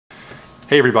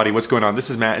Hey everybody, what's going on? This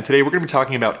is Matt, and today we're going to be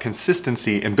talking about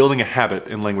consistency and building a habit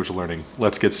in language learning.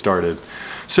 Let's get started.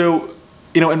 So,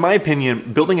 in my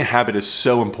opinion, building a habit is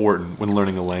so important when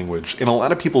learning a language, and a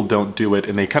lot of people don't do it,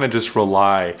 and they kind of just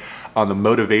rely on the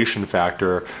motivation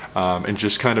factor and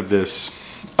just kind of this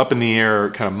up in the air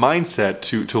kind of mindset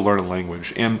to learn a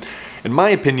language. And in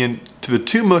my opinion, the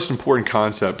two most important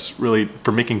concepts really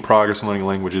for making progress in learning a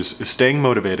language is staying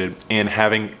motivated and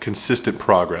having consistent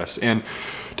progress. And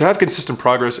to have consistent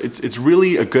progress, it's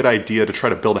really a good idea to try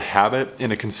to build a habit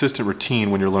and a consistent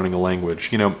routine when you're learning a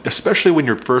language. Especially when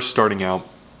you're first starting out,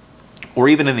 or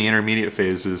even in the intermediate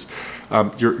phases,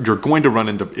 you're going to run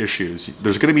into issues.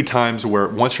 There's going to be times where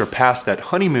once you're past that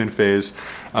honeymoon phase,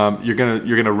 you're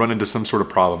gonna run into some sort of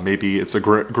problem. Maybe it's a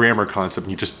grammar concept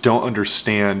and you just don't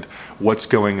understand what's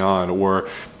going on, or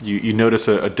you notice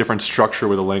a different structure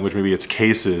with a language. Maybe it's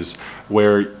cases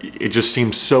where it just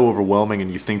seems so overwhelming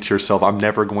and you think to yourself, I'm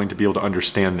never going to be able to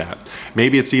understand that.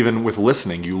 Maybe it's even with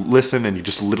listening. You listen and you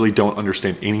just literally don't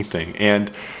understand anything.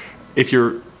 And if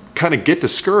you're kind of get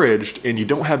discouraged and you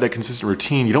don't have that consistent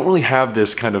routine, you don't really have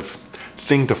this kind of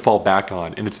thing to fall back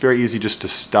on, and it's very easy just to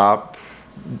stop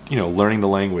learning the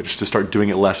language, to start doing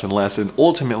it less and less, and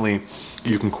ultimately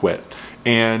you can quit.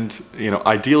 And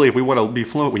ideally, if we want to be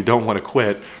fluent, we don't want to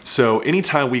quit. So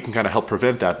anytime we can kind of help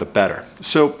prevent that, the better.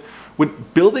 So when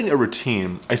building a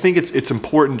routine, I think it's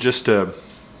important just to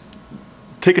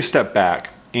take a step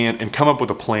back and come up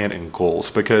with a plan and goals,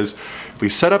 because if we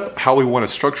set up how we want to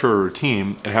structure a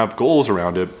routine and have goals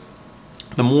around it,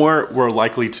 the more we're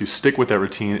likely to stick with that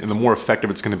routine and the more effective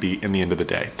it's going to be in the end of the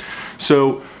day.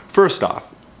 So first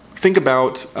off, think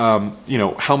about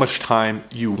how much time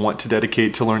you want to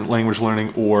dedicate to language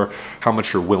learning, or how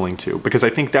much you're willing to, because I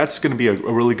think that's going to be a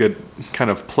really good kind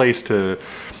of place to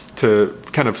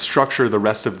kind of structure the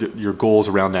rest of your goals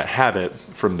around that habit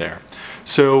from there.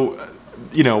 So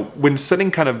when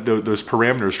setting kind of those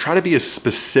parameters, try to be as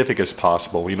specific as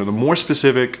possible. The more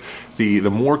specific, the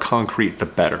more concrete, the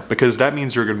better, because that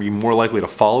means you're going to be more likely to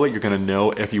follow it. You're going to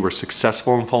know if you were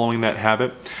successful in following that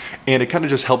habit, and it kind of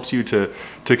just helps you to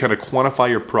kind of quantify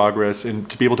your progress and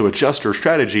to be able to adjust your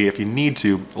strategy if you need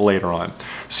to later on.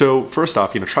 So first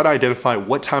off, try to identify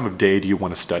what time of day do you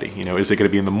want to study. Is it going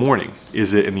to be in the morning?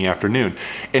 Is it in the afternoon?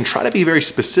 And try to be very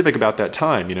specific about that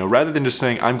time. Rather than just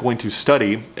saying I'm going to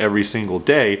study every single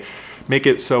day, make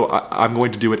it so I'm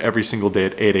going to do it every single day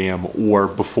at 8 a.m. or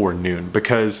before noon,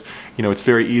 because it's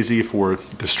very easy for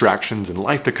distractions in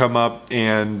life to come up,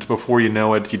 and before you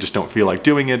know it, you just don't feel like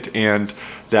doing it, and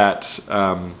that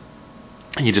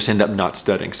you just end up not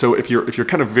studying. So if you're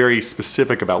kind of very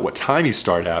specific about what time you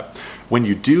start at, when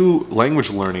you do language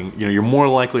learning, you're more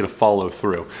likely to follow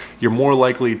through. You're more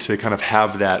likely to kind of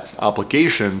have that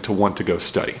obligation to want to go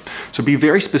study. So be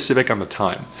very specific on the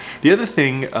time. The other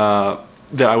thing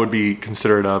that I would be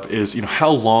considerate of is, how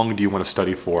long do you want to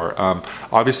study for?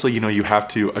 Obviously, you have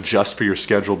to adjust for your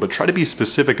schedule, but try to be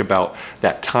specific about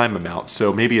that time amount.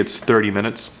 So maybe it's 30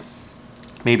 minutes,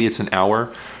 maybe it's an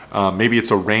hour, maybe it's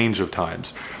a range of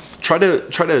times. Try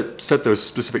to set those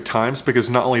specific times, because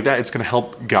not only that, it's going to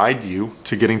help guide you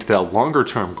to getting to that longer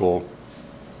term goal,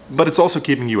 but it's also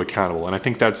keeping you accountable, and I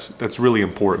think that's really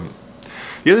important.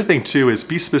 The other thing too is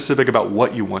be specific about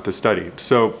what you want to study.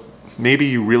 So maybe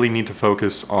you really need to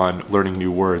focus on learning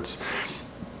new words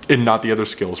and not the other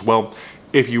skills. Well,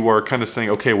 if you are kind of saying,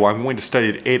 okay, well, I'm going to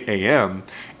study at 8 a.m.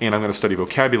 and I'm going to study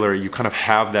vocabulary, you kind of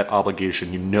have that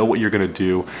obligation. You know what you're going to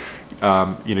do.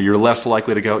 You're less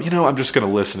likely to go, I'm just going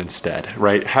to listen instead,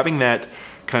 right? Having that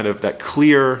kind of that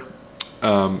clear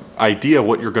idea of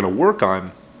what you're going to work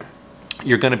on,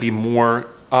 you're going to be more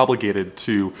obligated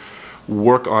to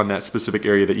work on that specific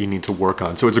area that you need to work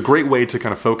on. So it's a great way to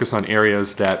kind of focus on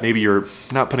areas that maybe you're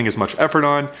not putting as much effort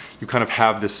on. You kind of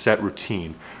have this set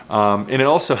routine. And it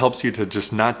also helps you to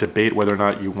just not debate whether or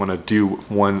not you want to do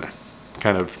one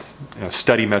kind of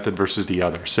study method versus the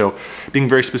other. So being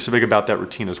very specific about that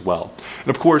routine as well. And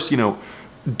of course,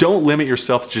 don't limit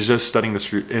yourself to just studying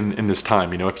this in this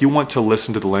time. If you want to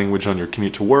listen to the language on your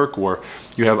commute to work, or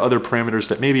you have other parameters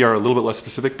that maybe are a little bit less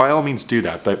specific, by all means do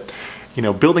that. But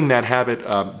building that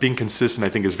habit, being consistent, I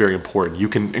think is very important. You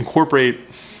can incorporate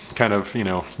kind of,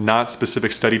 not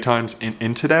specific study times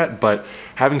into that, but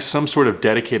having some sort of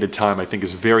dedicated time, I think,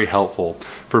 is very helpful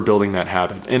for building that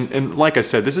habit. And like I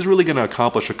said, this is really going to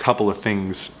accomplish a couple of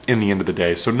things in the end of the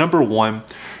day. So number one,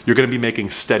 you're going to be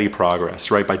making steady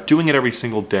progress, right? By doing it every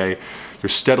single day, you're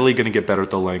steadily going to get better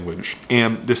at the language.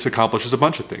 And this accomplishes a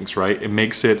bunch of things, right? It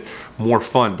makes it more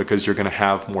fun because you're going to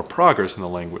have more progress in the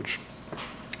language.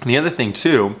 And the other thing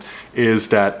too is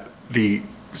that the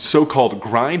so-called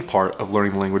grind part of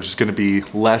learning the language is going to be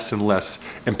less and less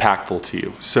impactful to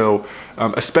you. So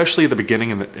especially at the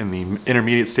beginning and in the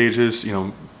intermediate stages, you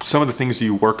know, some of the things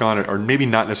you work on are maybe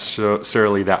not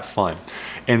necessarily that fun.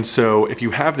 And so if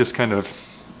you have this kind of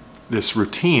this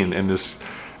routine and this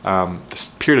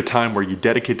period of time where you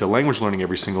dedicate to language learning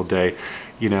every single day,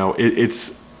 you know,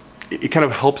 it kind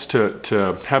of helps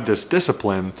to have this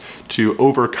discipline to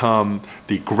overcome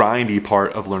the grindy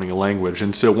part of learning a language.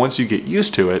 And so once you get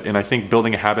used to it, and I think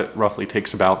building a habit roughly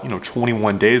takes about, you know,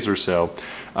 21 days or so,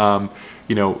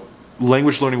 you know,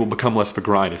 language learning will become less of a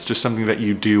grind. It's just something that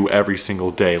you do every single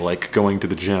day, like going to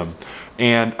the gym.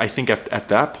 And I think at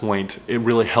that point, it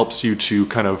really helps you to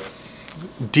kind of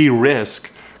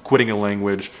de-risk quitting a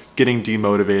language, getting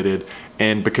demotivated,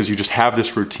 and because you just have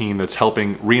this routine that's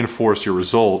helping reinforce your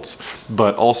results,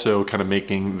 but also kind of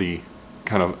making the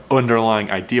kind of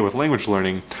underlying idea with language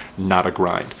learning not a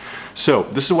grind. So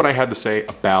this is what I had to say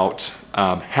about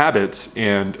habits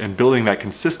and building that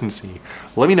consistency.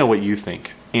 Let me know what you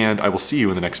think, and I will see you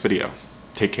in the next video.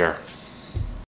 Take care.